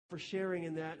for sharing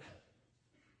in that.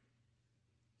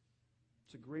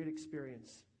 It's a great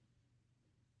experience.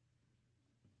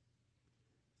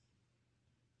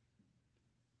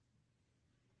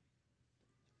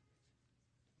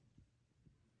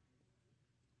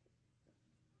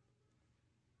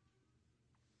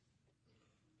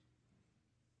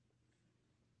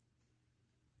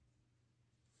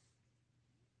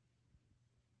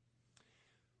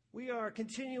 We are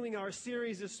continuing our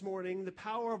series this morning, The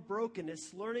Power of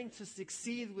Brokenness, Learning to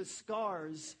Succeed with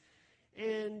Scars.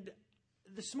 And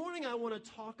this morning I want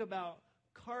to talk about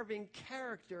carving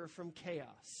character from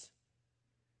chaos.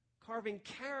 Carving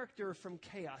character from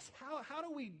chaos. How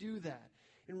do we do that?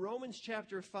 In Romans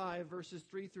chapter 5, verses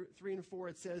 3 and 4,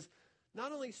 it says,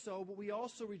 "Not only so, but we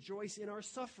also rejoice in our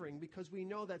suffering, because we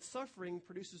know that suffering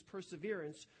produces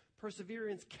perseverance,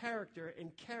 perseverance character,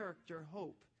 and character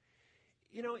hope."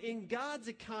 You know, in God's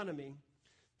economy,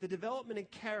 the development in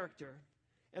character,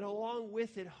 and along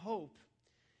with it hope,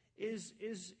 is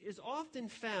often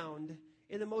found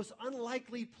in the most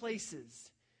unlikely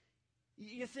places.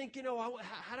 You think,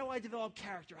 how do I develop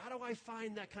character? How do I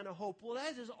find that kind of hope? Well,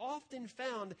 that is often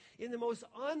found in the most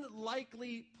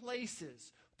unlikely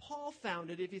places. Paul found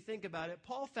it, if you think about it.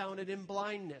 Paul found it in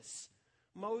blindness.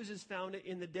 Moses found it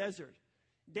in the desert.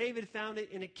 David found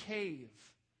it in a cave.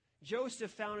 Joseph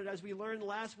found it, as we learned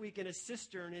last week, in a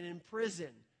cistern and in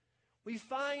prison. We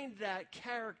find that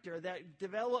character, that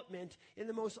development in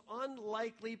the most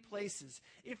unlikely places.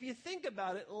 If you think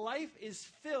about it, life is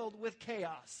filled with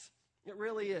chaos. It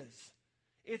really is.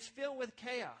 It's filled with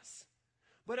chaos.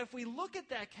 But if we look at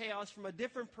that chaos from a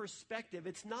different perspective,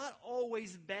 it's not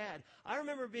always bad. I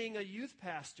remember being a youth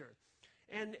pastor,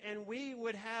 and we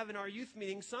would have in our youth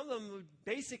meetings, some of them would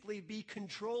basically be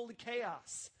controlled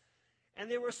chaos. And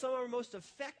they were some of our most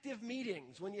effective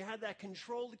meetings when you had that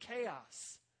controlled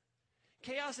chaos.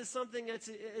 Chaos is something it's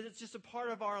just a part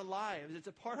of our lives. It's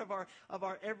a part of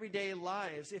our everyday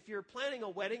lives. If you're planning a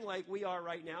wedding like we are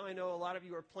right now, I know a lot of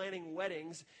you are planning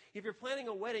weddings. If you're planning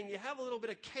a wedding, you have a little bit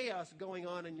of chaos going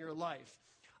on in your life.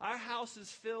 Our house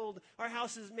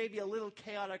is maybe a little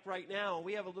chaotic right now.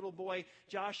 We have a little boy,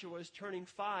 Joshua, is turning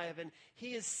 5, and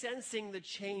he is sensing the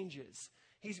changes.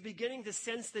 He's beginning to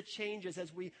sense the changes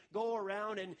as we go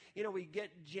around and, we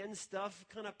get Jen's stuff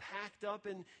kind of packed up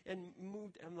and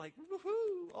moved. I'm like,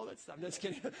 woohoo, all that stuff. I'm just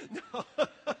kidding. No,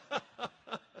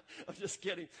 I'm just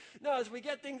kidding. No, as we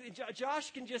get things,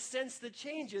 Josh can just sense the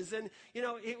changes. And,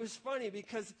 it was funny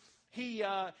because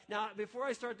now, before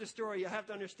I start the story, you have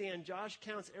to understand, Josh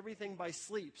counts everything by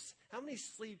sleeps. How many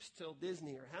sleeps till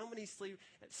Disney? Or how many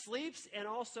sleeps and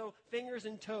also fingers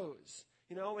and toes?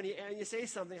 When you say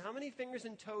something, how many fingers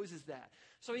and toes is that?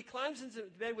 So he climbs into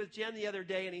bed with Jen the other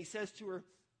day and he says to her,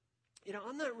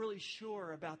 I'm not really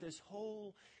sure about this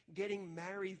whole getting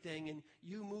married thing and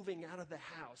you moving out of the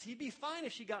house. He'd be fine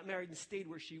if she got married and stayed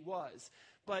where she was.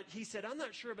 But he said, I'm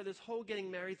not sure about this whole getting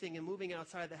married thing and moving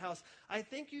outside the house. I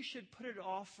think you should put it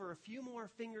off for a few more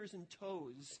fingers and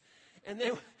toes. And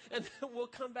then we'll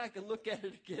come back and look at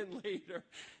it again later.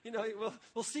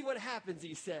 We'll see what happens,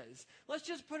 he says. Let's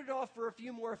just put it off for a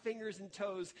few more fingers and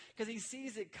toes because he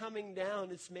sees it coming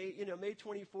down. It's May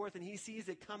 24th, and he sees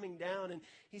it coming down. And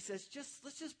he says,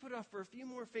 let's just put it off for a few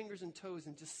more fingers and toes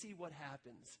and just see what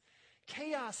happens.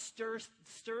 Chaos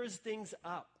stirs things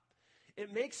up.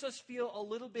 It makes us feel a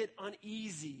little bit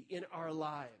uneasy in our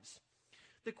lives.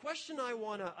 The question I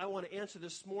want to answer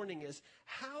this morning is,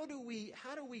 how do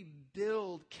we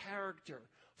build character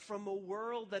from a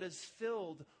world that is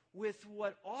filled with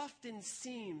what often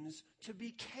seems to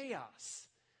be chaos?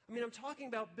 I mean, I'm talking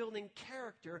about building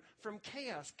character from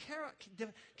chaos.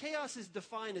 Chaos is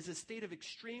defined as a state of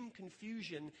extreme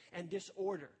confusion and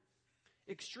disorder.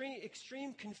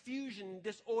 Extreme confusion,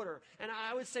 disorder. And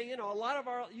I would say,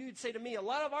 you'd say to me, a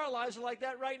lot of our lives are like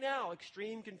that right now.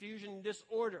 Extreme confusion and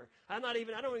disorder. I don't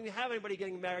even have anybody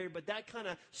getting married, but that kind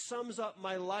of sums up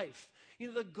my life.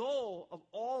 The goal of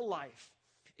all life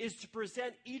is to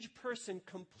present each person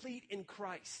complete in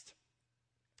Christ.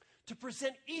 To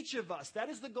present each of us, that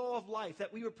is the goal of life,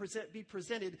 that we would be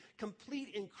presented complete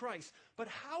in Christ. But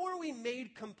how are we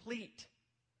made complete?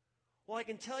 Well, I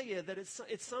can tell you that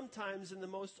it's sometimes in the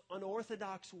most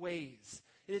unorthodox ways.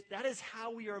 That is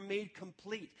how we are made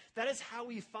complete. That is how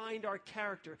we find our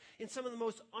character, in some of the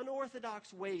most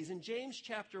unorthodox ways. In James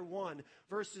chapter 1,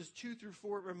 verses 2 through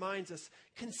 4, it reminds us,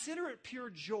 consider it pure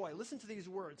joy. Listen to these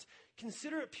words.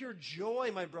 Consider it pure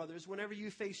joy, my brothers, whenever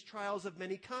you face trials of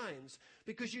many kinds,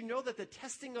 because you know that the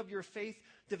testing of your faith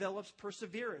develops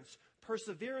perseverance.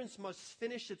 Perseverance must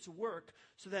finish its work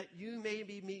so that you may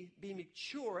be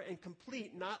mature and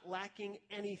complete, not lacking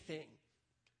anything.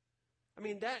 I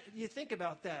mean, that you think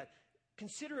about that.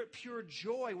 Consider it pure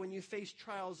joy when you face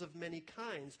trials of many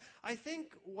kinds. I think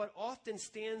what often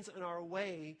stands in our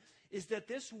way is that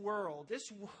this world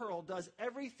does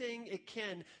everything it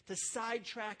can to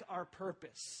sidetrack our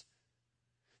purpose.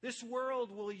 This world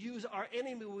our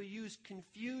enemy will use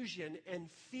confusion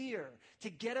and fear to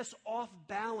get us off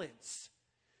balance.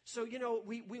 So,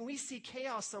 when we see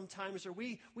chaos sometimes, or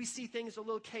we see things a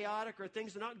little chaotic, or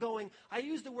things are not going, I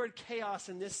use the word chaos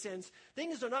in this sense,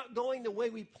 things are not going the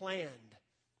way we planned.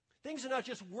 Things are not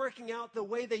just working out the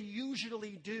way they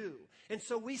usually do. And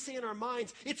so we say in our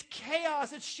minds, it's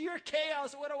chaos, it's sheer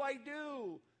chaos, what do I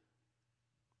do?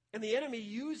 And the enemy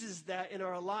uses that in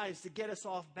our lives to get us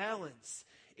off balance.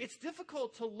 It's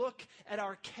difficult to look at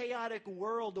our chaotic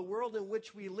world, the world in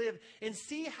which we live, and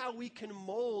see how we can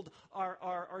mold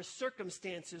our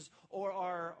circumstances, or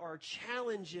our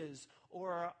challenges,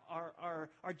 or our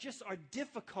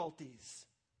difficulties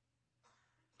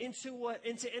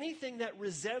into anything that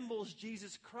resembles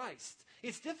Jesus Christ.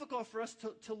 It's difficult for us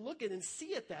to look at and see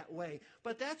it that way,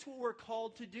 but that's what we're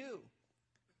called to do.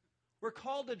 We're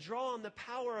called to draw on the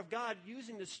power of God,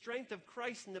 using the strength of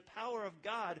Christ and the power of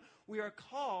God. We are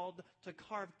called to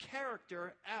carve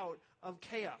character out of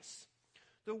chaos.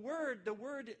 The word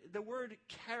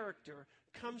character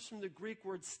comes from the Greek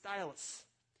word stylus.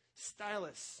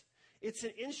 Stylus. It's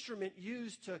an instrument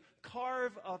used to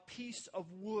carve a piece of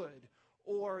wood,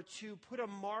 or to put a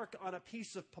mark on a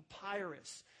piece of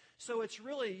papyrus. So it's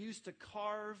really used to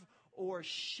carve or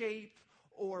shape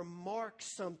or mark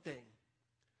something.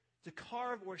 To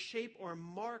carve or shape or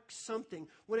mark something.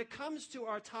 When it comes to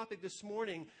our topic this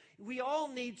morning, we all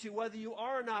need to, whether you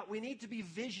are or not, we need to be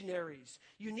visionaries.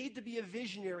 You need to be a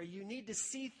visionary. You need to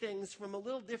see things from a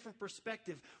little different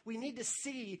perspective. We need to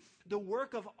see the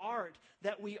work of art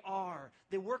that we are,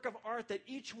 the work of art that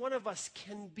each one of us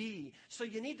can be. So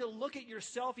you need to look at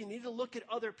yourself, you need to look at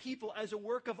other people as a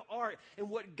work of art and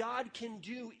what God can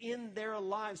do in their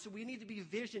lives. So we need to be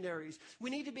visionaries.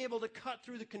 We need to be able to cut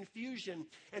through the confusion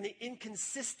and the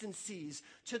inconsistencies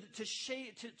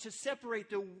to separate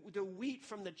the wheat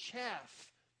from the chaff,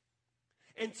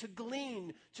 and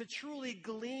to truly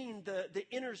glean the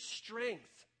inner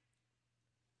strength,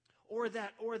 or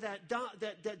that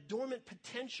dormant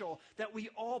potential that we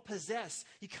all possess.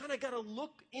 You kind of got to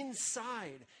look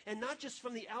inside, and not just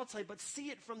from the outside, but see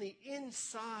it from the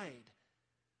inside.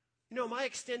 My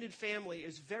extended family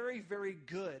is very, very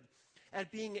good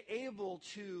at being able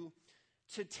to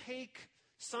take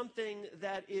something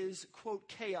that is, quote,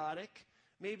 chaotic,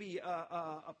 maybe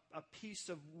a piece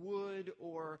of wood,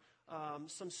 or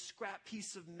some scrap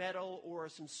piece of metal, or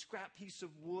some scrap piece of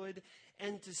wood,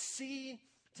 and to see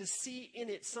in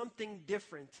it something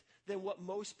different than what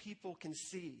most people can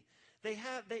see. They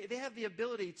have the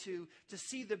ability to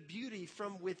see the beauty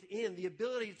from within, the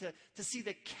ability to see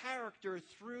the character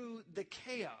through the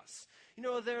chaos.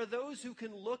 There are those who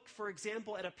can look, for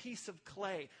example, at a piece of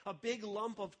clay, a big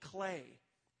lump of clay,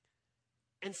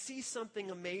 and see something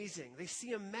amazing. They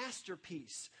see a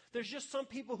masterpiece. There's just some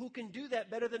people who can do that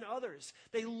better than others.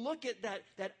 They look at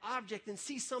that object and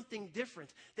see something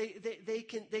different. They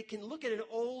can look at an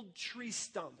old tree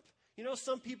stump.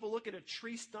 Some people look at a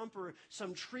tree stump or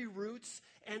some tree roots,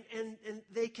 and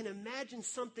they can imagine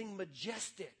something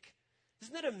majestic.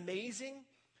 Isn't that amazing?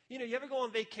 You ever go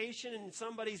on vacation and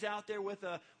somebody's out there with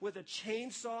a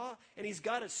chainsaw, and he's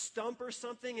got a stump or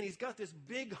something, and he's got this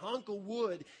big hunk of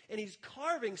wood, and he's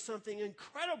carving something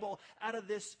incredible out of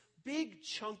this big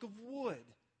chunk of wood.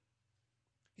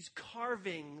 He's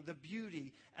carving the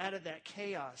beauty out of that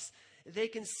chaos. They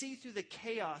can see through the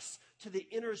chaos to the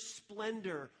inner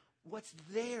splendor, what's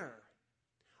there.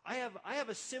 I have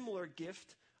a similar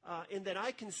gift in that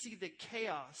I can see the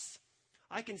chaos.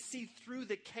 I can see through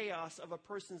the chaos of a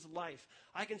person's life.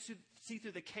 I can see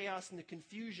through the chaos and the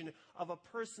confusion of a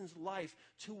person's life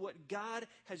to what God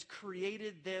has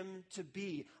created them to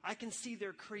be. I can see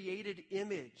their created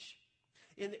image.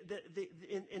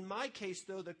 In my case,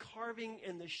 though, the carving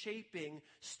and the shaping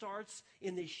starts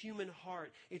in the human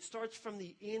heart. It starts from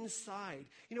the inside.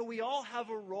 We all have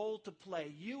a role to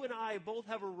play. You and I both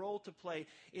have a role to play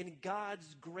in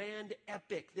God's grand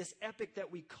epic, this epic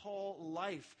that we call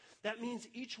life. That means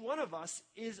each one of us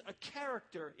is a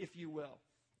character, if you will.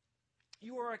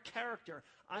 You are a character.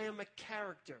 I am a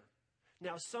character.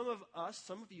 Now, some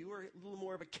of you are a little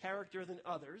more of a character than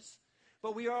others.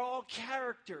 But we are all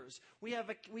characters. We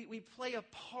play a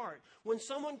part. When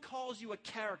someone calls you a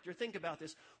character, think about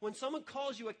this. When someone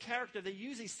calls you a character, they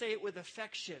usually say it with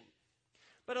affection.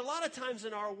 But a lot of times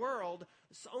in our world,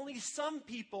 only some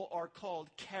people are called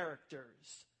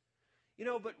characters.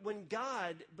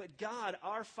 But God,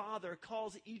 our Father,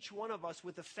 calls each one of us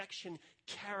with affection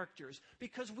characters,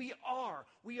 because we are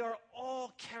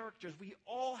all characters. We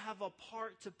all have a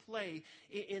part to play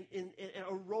in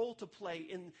a role to play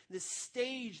in the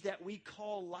stage that we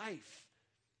call life.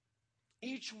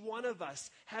 Each one of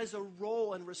us has a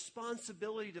role and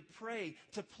responsibility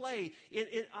to play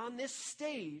on this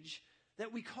stage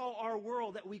that we call our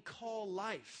world, that we call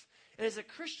life. And as a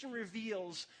Christian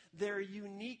reveals their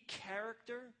unique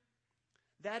character,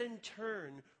 that in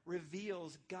turn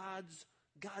reveals God's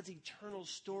eternal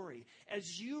story.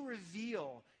 As you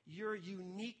reveal your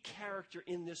unique character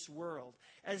in this world,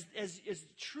 as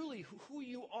truly who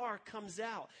you are comes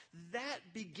out, that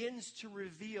begins to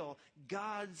reveal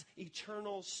God's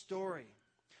eternal story.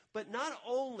 But not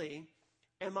only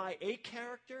am I a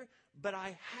character, but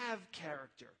I have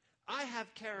character. I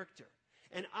have character.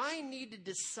 And I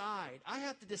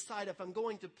have to decide if I'm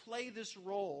going to play this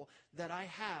role that I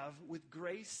have with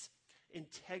grace,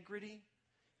 integrity,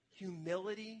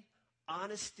 humility,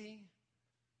 honesty,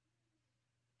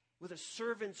 with a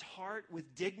servant's heart,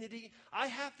 with dignity. I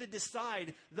have to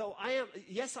decide, though I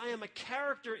am a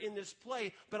character in this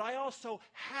play, but I also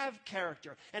have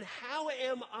character. And how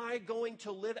am I going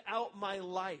to live out my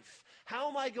life? How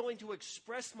am I going to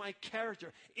express my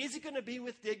character? Is it going to be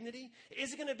with dignity?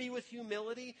 Is it going to be with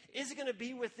humility? Is it going to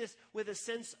be with a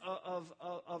sense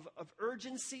of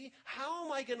urgency? How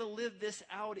am I going to live this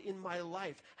out in my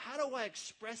life? How do I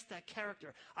express that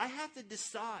character? I have to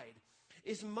decide,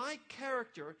 is my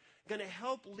character going to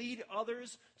help lead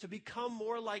others to become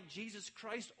more like Jesus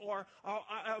Christ, or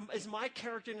is my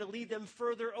character going to lead them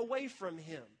further away from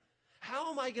Him?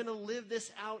 How am I going to live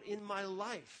this out in my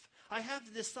life? I have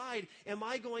to decide, am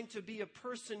I going to be a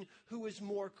person who is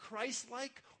more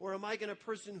Christ-like, or am I going to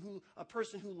a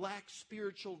person who lacks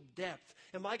spiritual depth?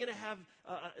 Am I going to have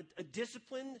a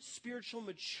disciplined spiritual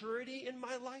maturity in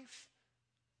my life?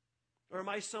 Or am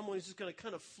I someone who's just going to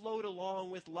kind of float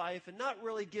along with life and not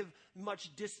really give much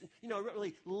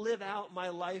really live out my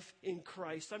life in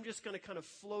Christ? I'm just going to kind of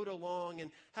float along and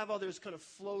have others kind of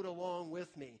float along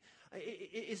with me.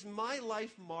 Is my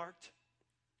life marked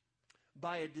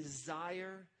by a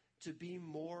desire to be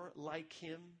more like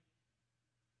Him?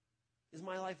 Is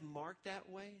my life marked that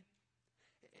way?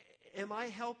 Am I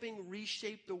helping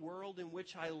reshape the world in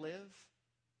which I live?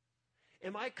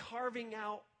 Am I carving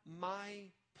out my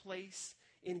place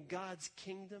in God's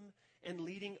kingdom and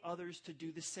leading others to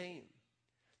do the same?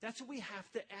 That's what we have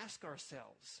to ask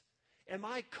ourselves. Am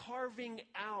I carving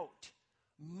out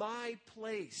my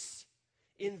place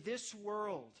in this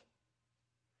world?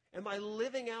 Am I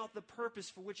living out the purpose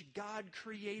for which God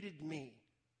created me?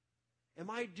 Am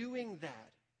I doing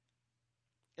that?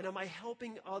 And am I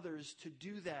helping others to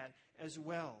do that as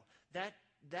well? That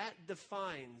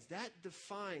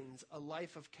defines a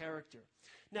life of character.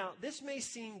 Now, this may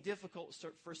seem difficult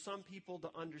for some people to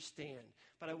understand,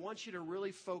 but I want you to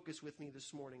really focus with me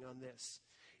this morning on this.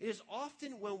 It is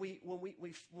often when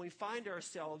we find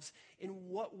ourselves in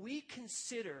what we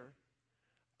consider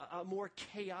a more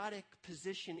chaotic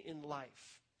position in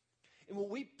life. And what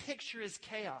we picture as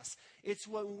chaos, it's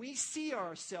when we see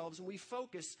ourselves and we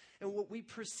focus and what we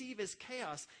perceive as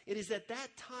chaos, it is at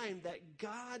that time that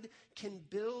God can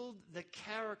build the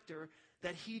character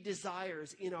that He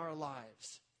desires in our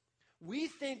lives. We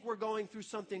think we're going through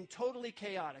something totally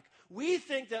chaotic. We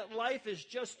think that life has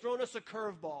just thrown us a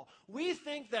curveball. We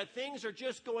think that things are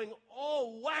just going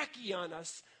all wacky on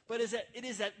us. But it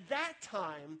is at that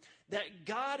time that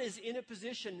God is in a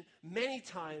position many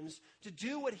times to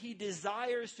do what He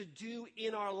desires to do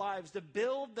in our lives, to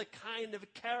build the kind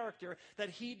of character that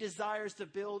He desires to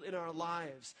build in our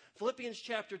lives. Philippians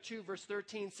chapter 2, verse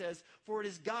 13 says, "For it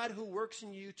is God who works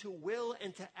in you to will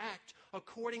and to act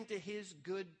according to His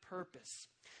good purpose."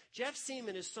 Jeff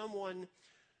Seaman is someone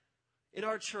in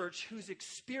our church who's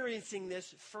experiencing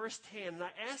this firsthand. And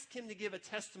I asked him to give a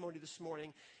testimony this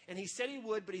morning, and he said he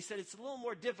would, but he said it's a little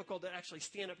more difficult to actually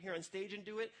stand up here on stage and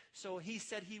do it. So he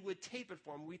said he would tape it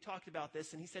for him. We talked about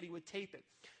this, and he said he would tape it.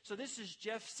 So this is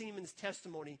Jeff Seaman's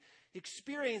testimony,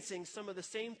 experiencing some of the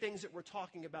same things that we're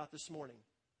talking about this morning.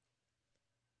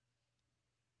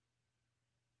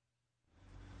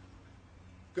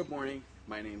 Good morning.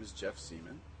 My name is Jeff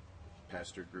Seaman.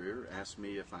 Pastor Greer asked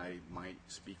me if I might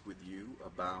speak with you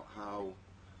about how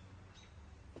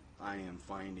I am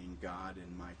finding God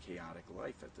in my chaotic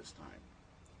life at this time.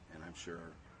 And I'm sure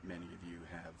many of you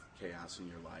have chaos in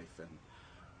your life, and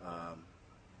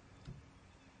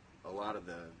a lot of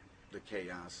the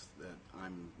chaos that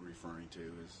I'm referring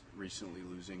to is recently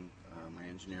losing my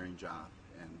engineering job.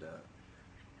 And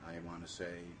I want to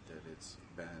say that it's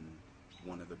been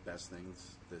one of the best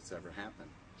things that's ever happened.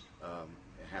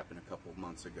 It happened a couple of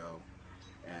months ago,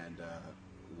 and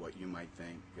what you might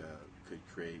think could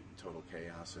create total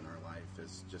chaos in our life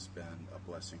has just been a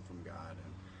blessing from God,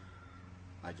 and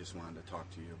I just wanted to talk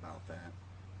to you about that.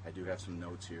 I do have some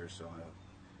notes here, so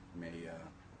I may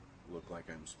look like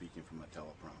I'm speaking from a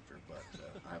teleprompter, but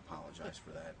I apologize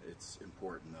for that. It's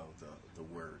important, though, the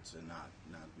words and not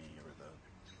me or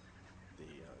the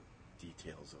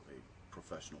details of a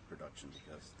professional production,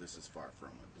 because this is far from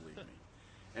it, believe me.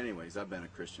 Anyways, I've been a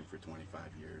Christian for 25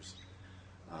 years,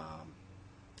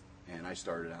 and I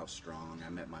started out strong. I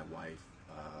met my wife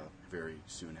very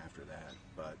soon after that,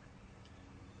 but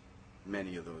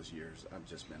many of those years I've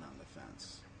just been on the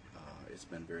fence. It's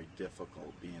been very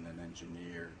difficult being an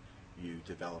engineer. You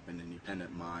develop an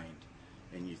independent mind,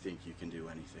 and you think you can do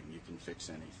anything. You can fix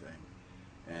anything,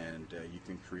 and you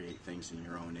can create things in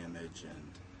your own image,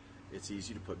 and it's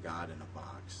easy to put God in a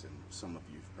box, and some of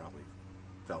you have probably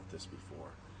felt this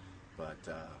before.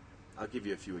 But I'll give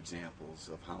you a few examples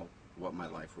of what my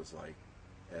life was like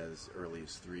as early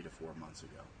as 3 to 4 months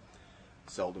ago.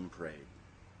 Seldom prayed,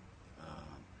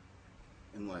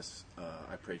 unless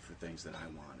I prayed for things that I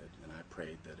wanted, and I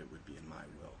prayed that it would be in my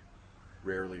will.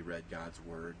 Rarely read God's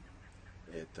Word.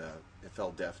 It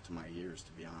fell deaf to my ears,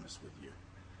 to be honest with you.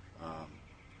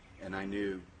 And I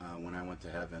knew when I went to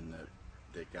heaven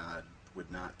that God would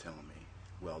not tell me,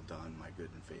 "Well done, my good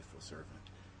and faithful servant."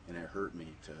 And it hurt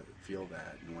me to feel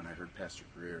that. And when I heard Pastor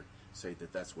Greer say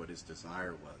that that's what his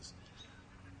desire was,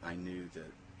 I knew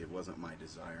that it wasn't my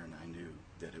desire, and I knew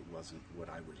that it wasn't what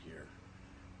I would hear.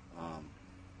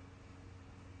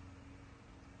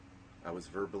 I was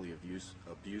verbally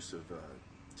abusive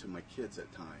to my kids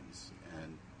at times,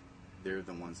 and they're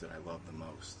the ones that I love the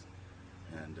most.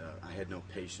 And I had no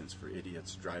patience for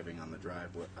idiots driving on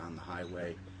the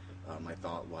highway. My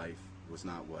thought life was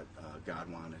not what God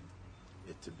wanted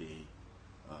it to be.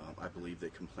 I believe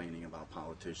that complaining about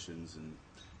politicians and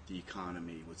the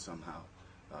economy would somehow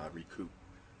recoup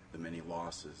the many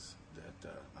losses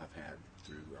that I've had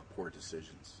through poor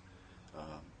decisions.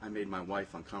 I made my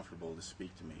wife uncomfortable to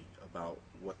speak to me about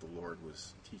what the Lord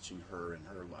was teaching her in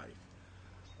her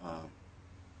life.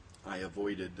 I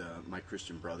avoided my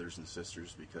Christian brothers and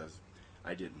sisters because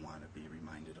I didn't want to be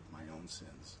reminded of my own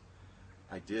sins.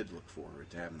 I did look forward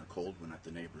to having a cold one at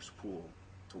the neighbor's pool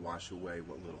to wash away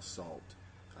what little salt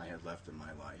I had left in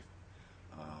my life.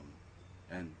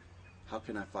 And how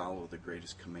can I follow the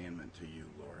greatest commandment to you,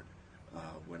 Lord,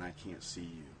 when I can't see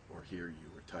you or hear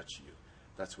you or touch you?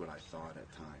 That's what I thought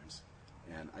at times.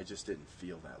 And I just didn't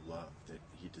feel that love that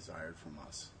he desired from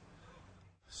us.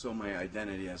 So my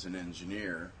identity as an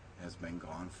engineer has been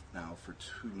gone now for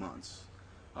 2 months.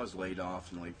 I was laid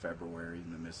off in late February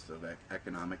in the midst of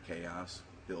economic chaos,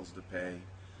 bills to pay,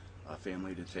 a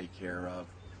family to take care of,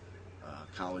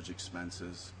 college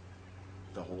expenses,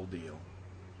 the whole deal.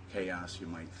 Chaos, you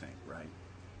might think, right?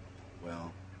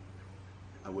 Well,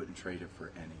 I wouldn't trade it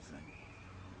for anything.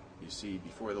 You see,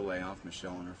 before the layoff,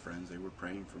 Michelle and her friends, they were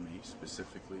praying for me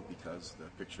specifically because the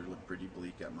picture looked pretty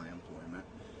bleak at my employment.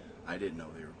 I didn't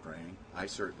know they were praying. I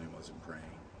certainly wasn't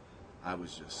praying. I'm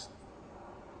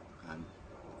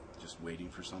just waiting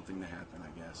for something to happen,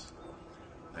 I guess.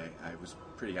 I was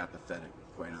pretty apathetic,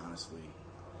 quite honestly.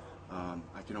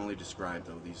 I can only describe,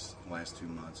 though, these last 2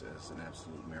 months as an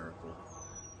absolute miracle.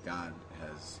 God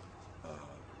has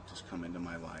just come into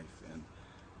my life, and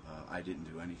I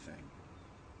didn't do anything.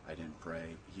 I didn't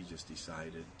pray. He just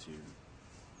decided to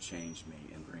change me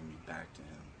and bring me back to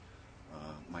him.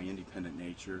 My independent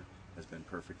nature has been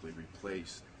perfectly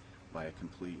replaced by a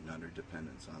complete and utter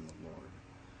dependence on the Lord.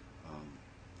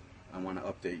 I want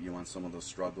to update you on some of those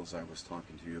struggles I was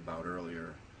talking to you about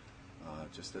earlier,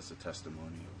 just as a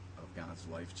testimony of God's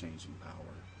life-changing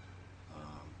power.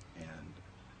 And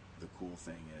the cool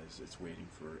thing is, it's waiting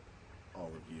for all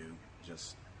of you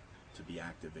just to be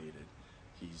activated.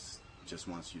 He's just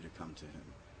wants you to come to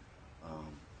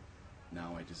him.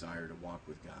 Now I desire to walk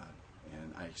with God,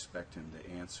 and I expect him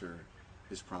to answer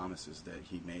his promises that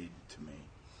he made to me.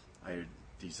 I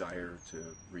desire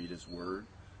to read his word,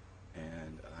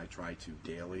 and I try to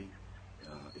daily.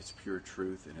 It's pure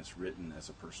truth, and it's written as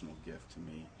a personal gift to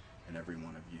me and every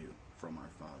one of you from our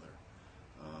Father.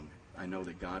 I know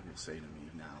that God will say to me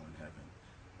now in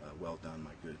heaven, "Well done,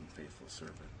 my good and faithful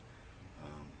servant."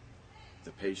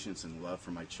 The patience and love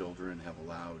for my children have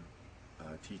allowed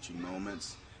teaching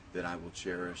moments that I will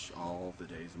cherish all the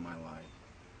days of my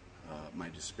life. My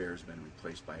despair has been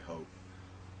replaced by hope.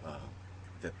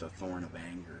 That the thorn of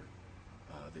anger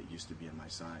that used to be in my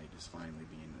side is finally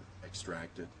being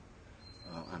extracted.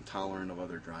 I'm tolerant of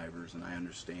other drivers, and I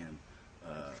understand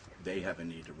they have a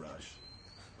need to rush.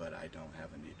 but I don't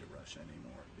have a need to rush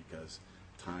anymore because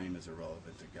time is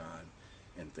irrelevant to God,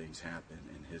 and things happen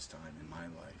in His time in my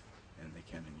life, and they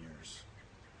can in yours.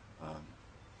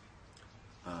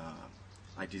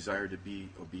 I desire to be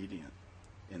obedient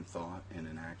in thought and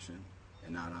in action,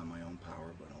 and not on my own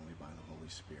power, but only by the Holy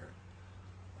Spirit.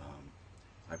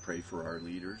 I pray for our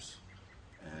leaders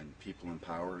and people in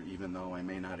power. Even though I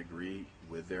may not agree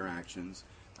with their actions,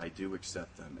 I do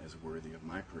accept them as worthy of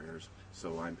my prayers.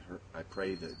 So I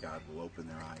pray that God will open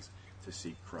their eyes to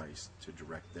seek Christ, to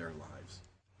direct their lives.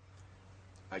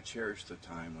 I cherish the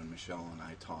time when Michelle and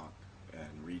I talk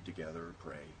and read together or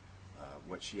pray.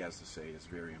 What she has to say is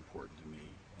very important to me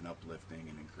and uplifting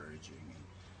and encouraging. And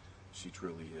she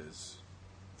truly is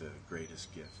the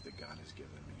greatest gift that God has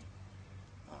given me.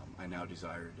 I now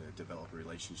desire to develop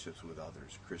relationships with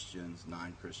others, Christians,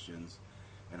 non-Christians,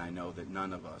 and I know that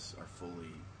none of us are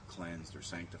fully cleansed or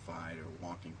sanctified or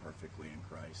walking perfectly in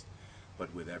Christ.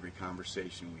 But with every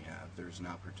conversation we have, there's an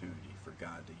opportunity for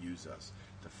God to use us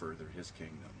to further His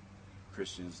kingdom.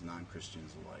 Christians,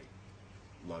 non-Christians alike.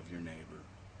 Love your neighbor.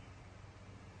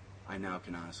 I now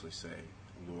can honestly say,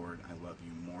 Lord, I love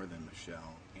you more than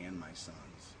Michelle and my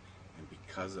sons. And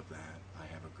because of that, I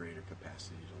have a greater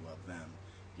capacity to love them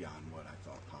beyond what I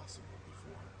thought possible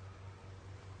before.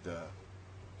 The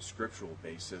scriptural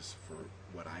basis for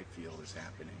what I feel is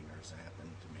happening or has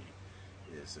happened to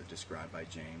me is described by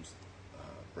James,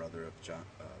 brother of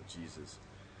Jesus,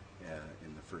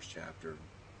 in the first chapter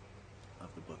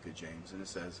of the book of James. And it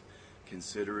says,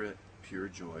 "Consider it pure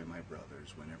joy, my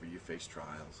brothers, whenever you face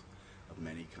trials of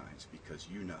many kinds, because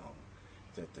you know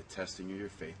that the testing of your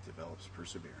faith develops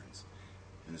perseverance,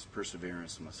 and this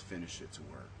perseverance must finish its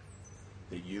work,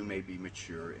 that you may be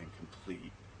mature and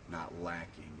complete, not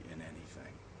lacking in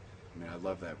anything." I mean, I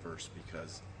love that verse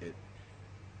because it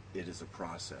is a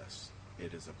process.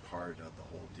 It is a part of the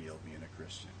whole deal being a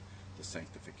Christian, the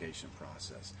sanctification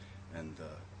process and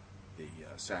the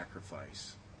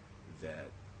sacrifice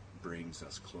that brings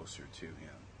us closer to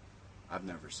Him. I've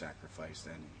never sacrificed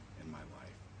any in my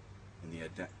life.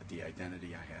 And the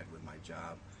identity I had with my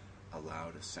job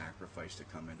allowed a sacrifice to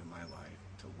come into my life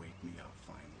to wake me up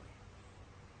finally.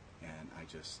 And I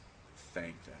just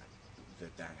thank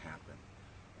that happened.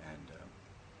 And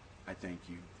I thank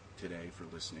you today for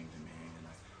listening to me. And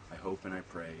I hope and I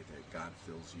pray that God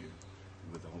fills you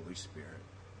with the Holy Spirit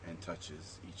and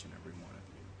touches each and every one of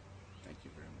you. Thank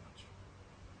you very much.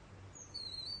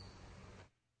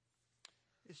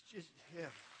 It's just, yeah.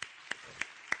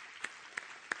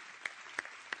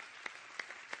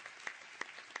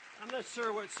 I'm not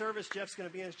sure what service Jeff's going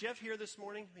to be in. Is Jeff here this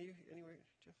morning? Are you anywhere,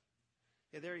 Jeff?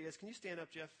 Yeah, there he is. Can you stand up,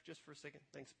 Jeff, just for a second?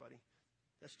 Thanks, buddy.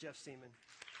 That's Jeff Seaman.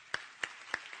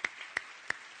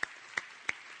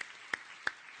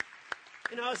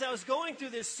 You know, as I was going through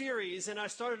this series and I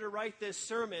started to write this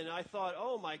sermon, I thought,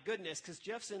 oh my goodness, because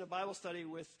Jeff's in a Bible study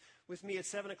with me at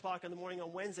 7 o'clock in the morning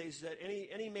on Wednesdays that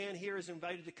any man here is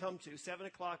invited to come to. 7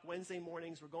 o'clock Wednesday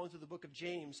mornings, we're going through the book of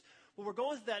James. Well, we're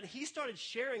going through that, and he started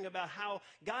sharing about how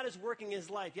God is working in his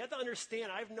life. You have to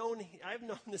understand, I've known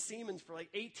the Seamans for like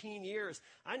 18 years.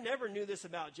 I never knew this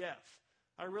about Jeff.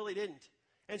 I really didn't.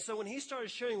 And so when he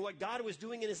started sharing what God was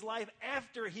doing in his life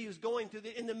after he was going through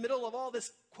in the middle of all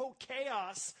this, quote,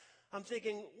 chaos, I'm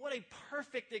thinking, what a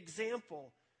perfect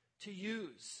example to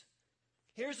use.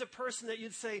 Here's a person that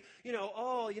you'd say,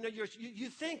 you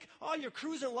think, you're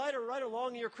cruising right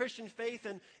along in your Christian faith,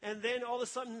 and then all of a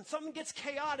sudden something gets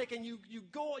chaotic and you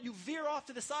veer off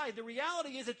to the side. The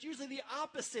reality is it's usually the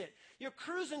opposite. You're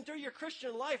cruising through your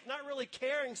Christian life, not really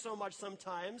caring so much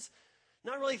sometimes,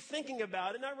 not really thinking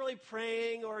about it, not really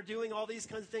praying or doing all these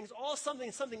kinds of things.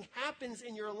 Something happens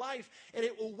in your life and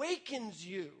it awakens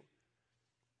you.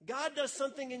 God does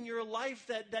something in your life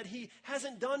that he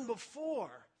hasn't done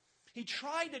before. He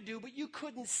tried to do, but you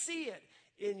couldn't see it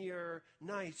in your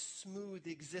nice, smooth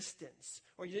existence.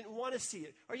 Or you didn't want to see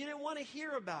it. Or you didn't want to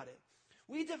hear about it.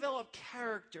 We develop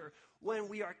character when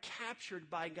we are captured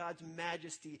by God's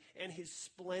majesty and his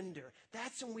splendor.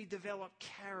 That's when we develop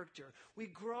character. We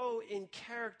grow in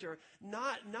character,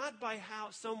 not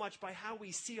so much by how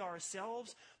we see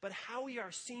ourselves, but how we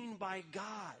are seen by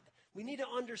God. We need to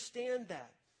understand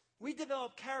that. We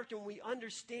develop character when we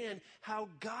understand how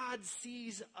God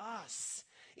sees us.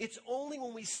 It's only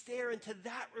when we stare into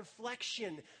that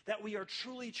reflection that we are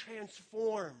truly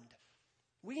transformed.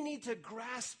 We need to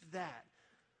grasp that.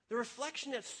 The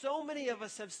reflection that so many of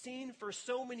us have seen for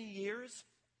so many years,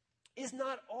 is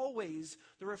not always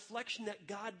the reflection that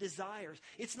God desires.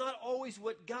 It's not always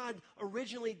what God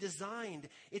originally designed.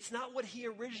 It's not what he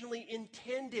originally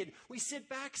intended. We sit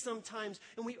back sometimes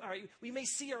and we may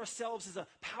see ourselves as a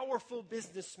powerful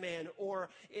businessman or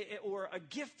a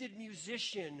gifted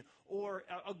musician or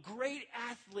a great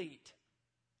athlete.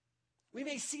 We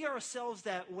may see ourselves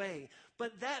that way,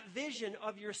 but that vision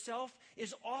of yourself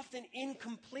is often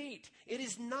incomplete. It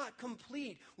is not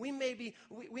complete. We may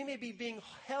be being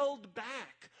held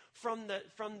back from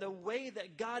the way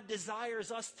that God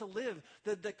desires us to live,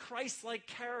 the Christ-like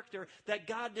character that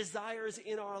God desires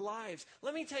in our lives.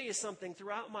 Let me tell you something.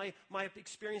 Throughout my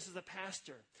experience as a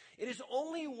pastor, it is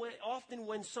only often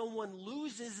when someone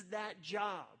loses that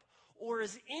job or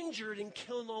is injured and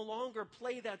can no longer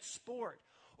play that sport,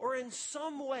 or in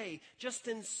some way, just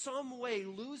in some way,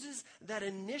 loses that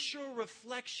initial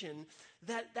reflection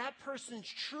that that person's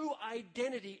true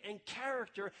identity and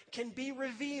character can be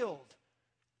revealed.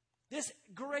 This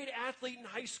great athlete in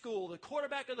high school, the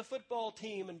quarterback of the football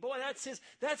team, and boy, that's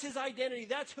his identity.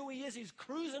 That's who he is. He's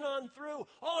cruising on through.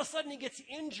 All of a sudden, he gets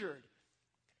injured.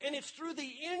 And it's through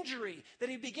the injury that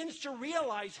he begins to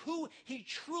realize who he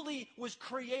truly was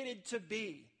created to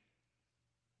be.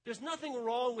 There's nothing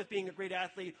wrong with being a great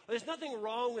athlete. There's nothing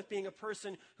wrong with being a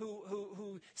person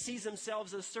who sees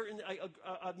themselves as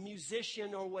a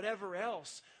musician or whatever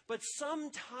else. But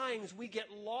sometimes we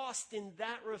get lost in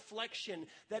that reflection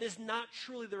that is not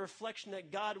truly the reflection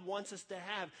that God wants us to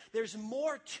have. There's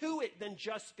more to it than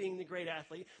just being the great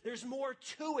athlete. There's more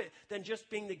to it than just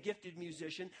being the gifted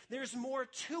musician. There's more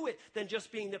to it than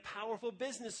just being the powerful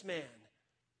businessman.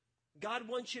 God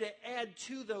wants you to add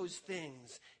to those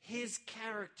things his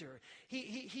character.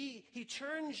 He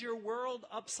turns your world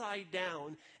upside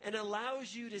down and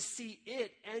allows you to see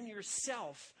it and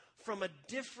yourself from a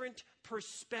different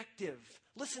perspective.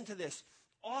 Listen to this.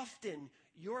 Often,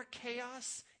 your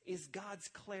chaos is God's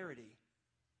clarity.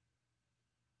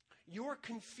 Your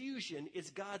confusion is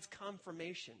God's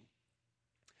confirmation.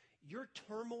 Your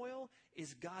turmoil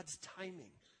is God's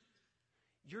timing.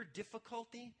 Your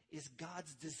difficulty is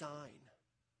God's design.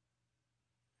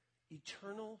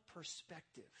 Eternal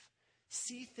perspective.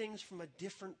 See things from a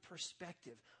different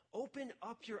perspective. Open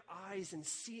up your eyes and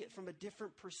see it from a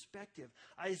different perspective.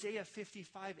 Isaiah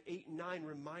 55:8-9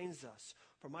 reminds us,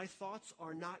 "For my thoughts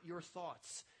are not your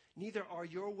thoughts, neither are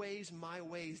your ways my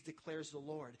ways, declares the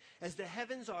Lord. As the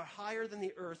heavens are higher than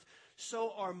the earth,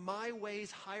 so are my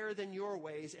ways higher than your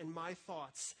ways, and my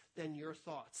thoughts than your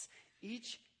thoughts."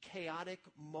 Each chaotic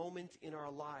moment in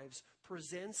our lives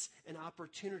presents an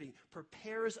opportunity,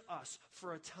 prepares us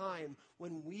for a time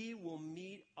when we will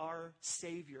meet our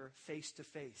Savior face to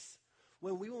face,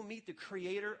 when we will meet the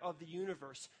Creator of the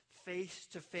universe face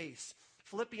to face.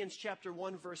 Philippians chapter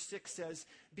 1 verse 6 says,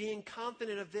 "Being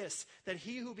confident of this, that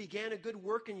he who began a good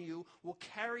work in you will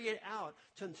carry it out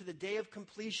to the day of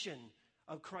completion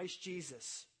of Christ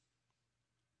Jesus."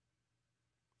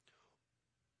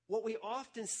 What we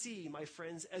often see, my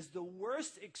friends, as the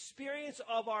worst experience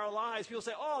of our lives, people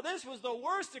say, "Oh, this was the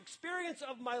worst experience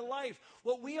of my life."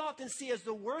 What we often see as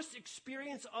the worst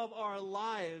experience of our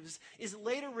lives is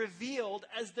later revealed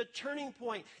as the turning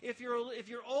point. If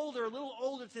you're older, a little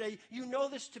older today, you know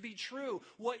this to be true.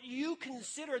 What you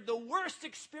considered the worst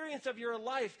experience of your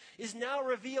life is now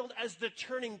revealed as the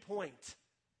turning point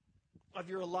of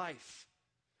your life.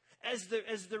 As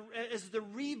the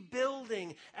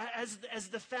rebuilding, as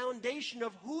the foundation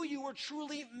of who you were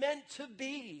truly meant to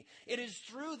be. It is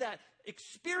through that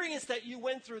experience that you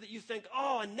went through that you think,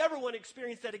 "Oh, I never want to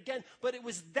experience that again." But it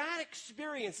was that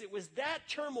experience, it was that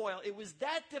turmoil, it was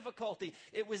that difficulty,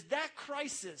 it was that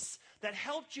crisis that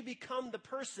helped you become the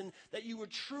person that you were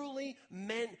truly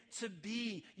meant to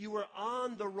be. You were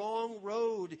on the wrong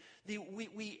road.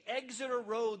 We exit a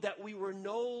road that we were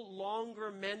no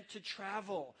longer meant to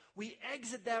travel. We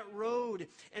exit that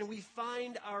road and we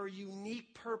find our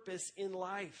unique purpose in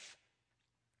life.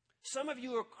 Some of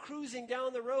you are cruising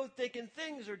down the road thinking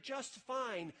things are just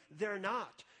fine. They're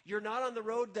not. You're not on the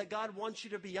road that God wants you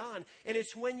to be on. And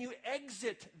it's when you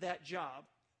exit that job,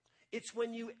 it's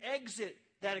when you exit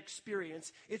that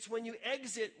experience, it's when you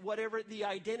exit whatever the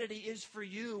identity is for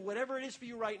you, whatever it is for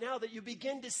you right now, that you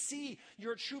begin to see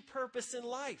your true purpose in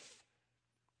life.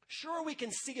 Sure, we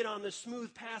can see it on the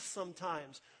smooth path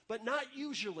sometimes, but not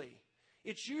usually.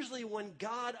 It's usually when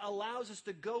God allows us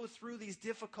to go through these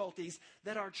difficulties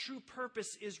that our true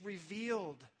purpose is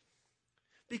revealed.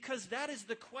 Because that is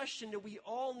the question that we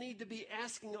all need to be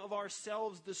asking of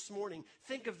ourselves this morning.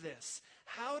 Think of this.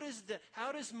 How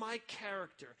does my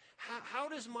character,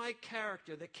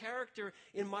 the character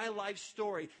in my life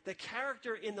story, the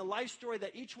character in the life story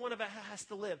that each one of us has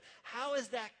to live, how is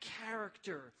that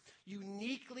character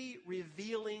uniquely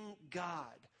revealing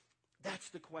God? That's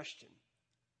the question.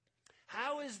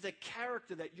 How is the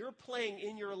character that you're playing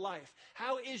in your life,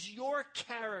 how is your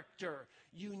character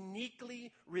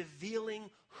uniquely revealing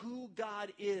who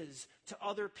God is to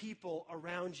other people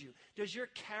around you? Does your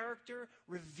character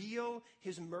reveal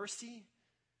his mercy?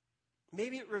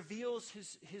 Maybe it reveals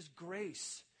his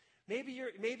grace. Maybe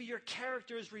your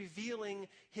character is revealing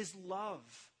his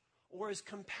love or his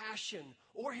compassion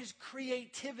or his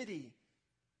creativity.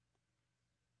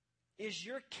 Is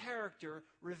your character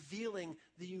revealing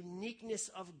the uniqueness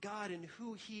of God and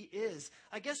who he is?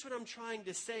 I guess what I'm trying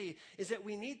to say is that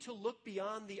we need to look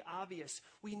beyond the obvious.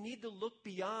 We need to look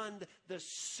beyond the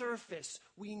surface.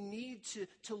 We need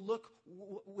to look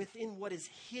within what is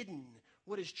hidden,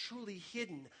 what is truly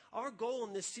hidden. Our goal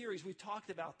in this series, we've talked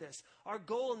about this, our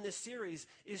goal in this series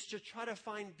is to try to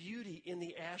find beauty in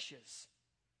the ashes.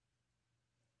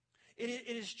 It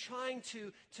is trying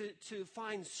to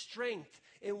find strength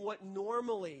in what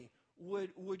normally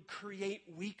would create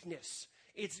weakness.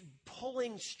 It's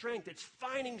pulling strength. It's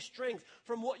finding strength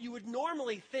from what you would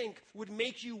normally think would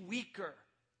make you weaker.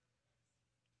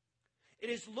 It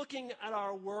is looking at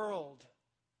our world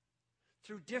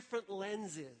through different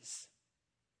lenses.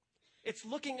 It's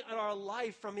looking at our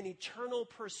life from an eternal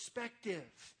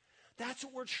perspective. That's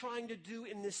what we're trying to do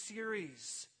in this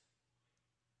series.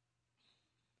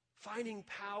 Finding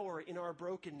power in our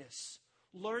brokenness.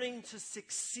 Learning to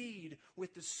succeed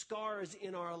with the scars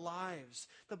in our lives.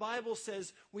 The Bible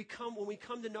says when we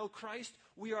come to know Christ,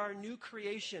 we are a new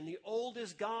creation. The old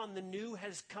is gone, the new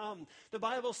has come. The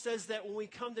Bible says that when we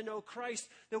come to know Christ,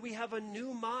 that we have a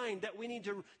new mind, that we need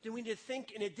to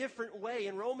think in a different way.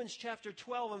 In Romans chapter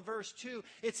 12 and verse 2,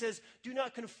 it says, "Do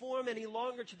not conform any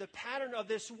longer to the pattern of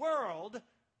this world."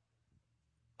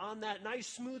 On that nice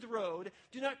smooth road,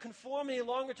 do not conform any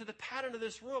longer to the pattern of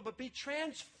this world, but be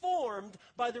transformed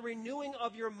by the renewing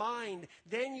of your mind.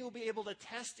 Then you'll be able to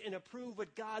test and approve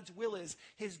what God's will is,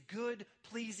 his good,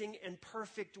 pleasing, and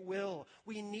perfect will.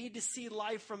 We need to see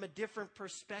life from a different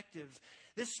perspective.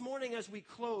 This morning as we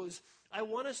close, I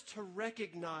want us to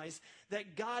recognize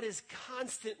that God is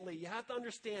constantly, you have to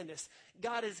understand this,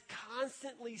 God is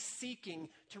constantly seeking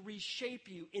to reshape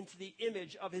you into the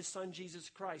image of his son Jesus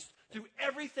Christ through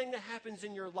everything that happens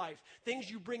in your life.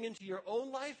 Things you bring into your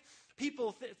own life,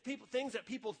 things that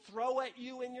people throw at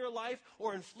you in your life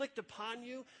or inflict upon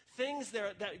you, things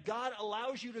that God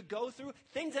allows you to go through,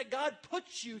 things that God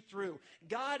puts you through.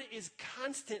 God is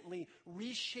constantly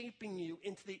reshaping you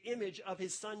into the image of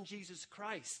his son Jesus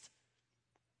Christ.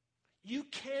 You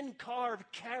can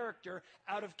carve character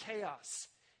out of chaos.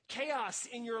 Chaos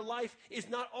in your life is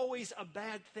not always a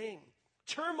bad thing.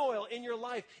 Turmoil in your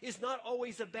life is not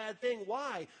always a bad thing.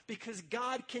 Why? Because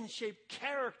God can shape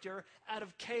character out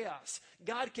of chaos.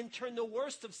 God can turn the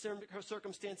worst of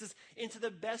circumstances into the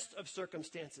best of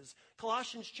circumstances.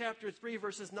 Colossians chapter 3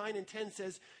 verses 9 and 10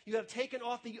 says, "You have taken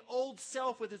off the old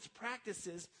self with its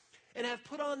practices and have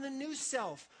put on the new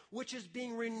self, which is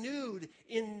being renewed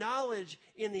in knowledge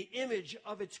in the image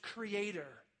of its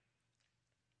creator."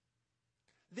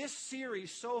 This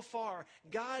series so far,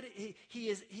 God, he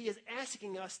is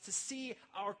asking us to see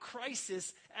our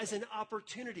crisis as an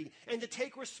opportunity and to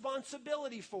take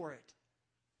responsibility for it.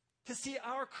 To see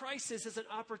our crisis as an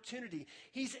opportunity.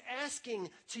 He's asking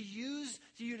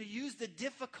you to use the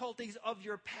difficulties of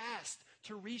your past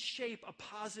to reshape a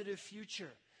positive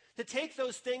future. To take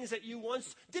those things that you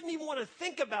once didn't even want to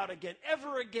think about again,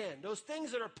 ever again. Those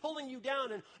things that are pulling you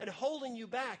down and holding you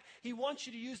back. He wants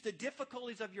you to use the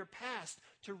difficulties of your past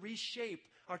to reshape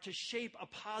or to shape a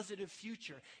positive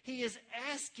future. He is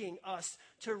asking us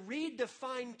to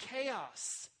redefine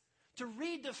chaos. To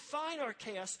redefine our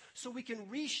chaos so we can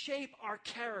reshape our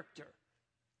character.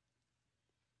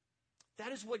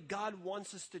 That is what God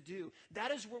wants us to do. That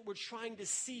is what we're trying to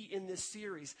see in this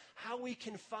series. How we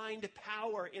can find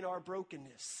power in our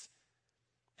brokenness.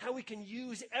 How we can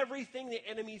use everything the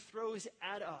enemy throws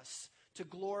at us to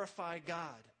glorify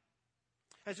God.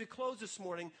 As we close this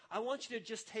morning, I want you to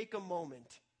just take a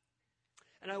moment.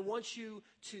 And I want you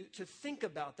to think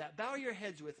about that. Bow your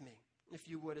heads with me, if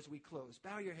you would, as we close.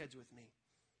 Bow your heads with me.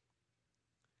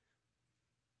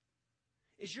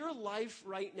 Is your life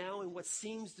right now in what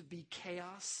seems to be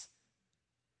chaos?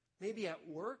 Maybe at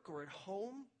work or at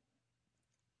home?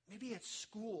 Maybe at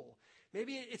school?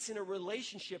 Maybe it's in a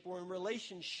relationship or in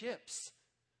relationships.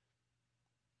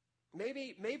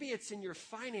 Maybe it's in your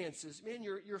finances. Man,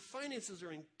 your finances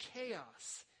are in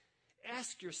chaos.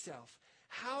 Ask yourself,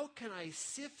 how can I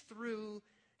sift through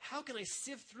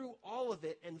all of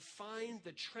it and find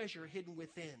the treasure hidden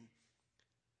within?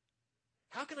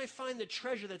 How can I find the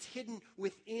treasure that's hidden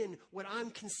within what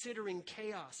I'm considering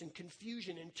chaos and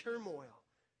confusion and turmoil?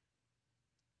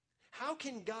 How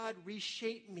can God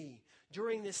reshape me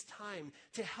during this time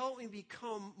to help me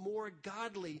become more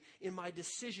godly in my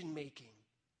decision making?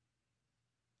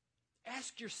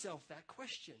 Ask yourself that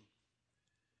question.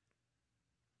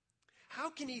 How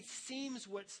can he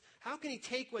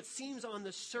take what seems on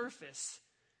the surface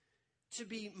to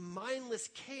be mindless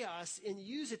chaos and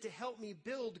use it to help me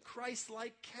build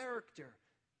Christ-like character?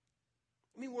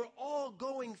 I mean, we're all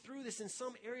going through this in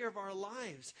some area of our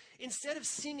lives. Instead of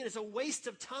seeing it as a waste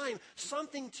of time,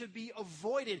 something to be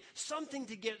avoided, something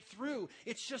to get through,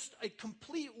 it's just a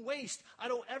complete waste. I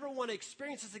don't ever want to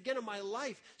experience this again in my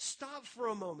life. Stop for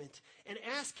a moment and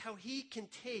ask how he can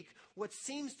take what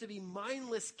seems to be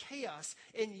mindless chaos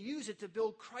and use it to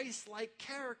build Christ-like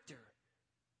character.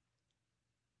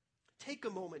 Take a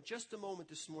moment, just a moment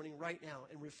this morning right now,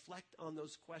 and reflect on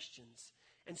those questions.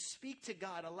 And speak to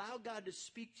God. Allow God to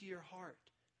speak to your heart.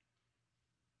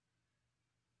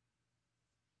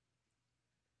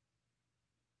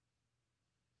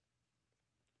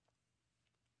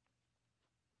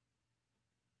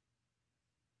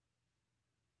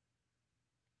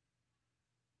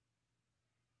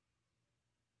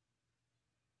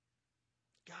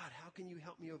 God, how can you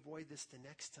help me avoid this the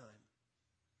next time?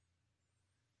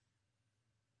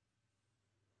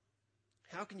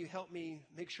 How can you help me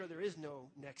make sure there is no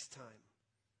next time?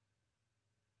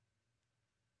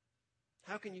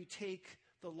 How can you take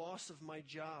the loss of my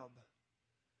job,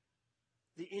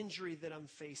 the injury that I'm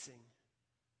facing,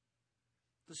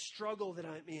 the struggle that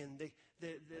I'm in,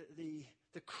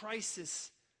 the crisis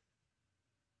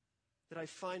that I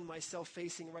find myself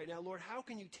facing right now? Lord, how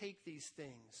can you take these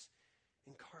things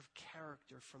and carve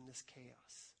character from this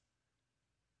chaos?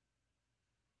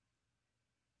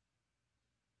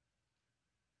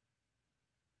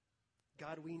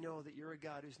 God, we know that you're a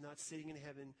God who's not sitting in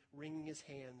heaven, wringing his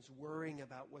hands, worrying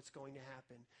about what's going to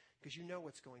happen, because you know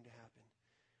what's going to happen.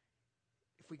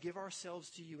 If we give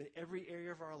ourselves to you in every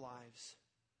area of our lives,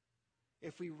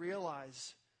 if we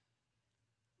realize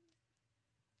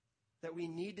that we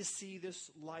need to see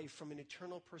this life from an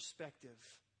eternal perspective,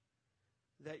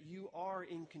 that you are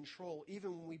in control,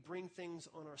 even when we bring things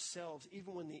on ourselves,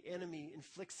 even when the enemy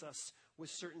inflicts us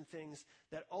with certain things,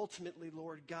 that ultimately,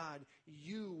 Lord God,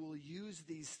 you will use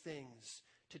these things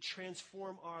to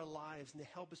transform our lives and to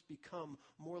help us become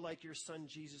more like your Son,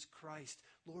 Jesus Christ.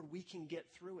 Lord, we can get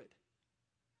through it.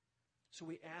 So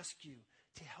we ask you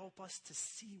to help us to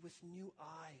see with new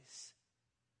eyes.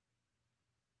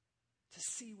 To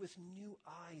see with new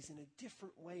eyes in a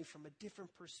different way, from a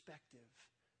different perspective.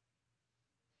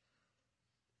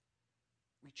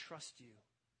 We trust you.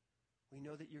 We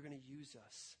know that you're going to use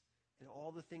us in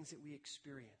all the things that we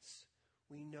experience.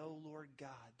 We know, Lord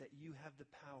God, that you have the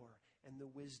power and the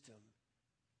wisdom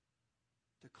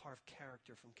to carve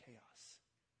character from chaos.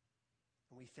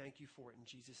 And we thank you for it in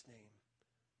Jesus' name.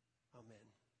 Amen.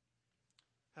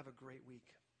 Have a great week.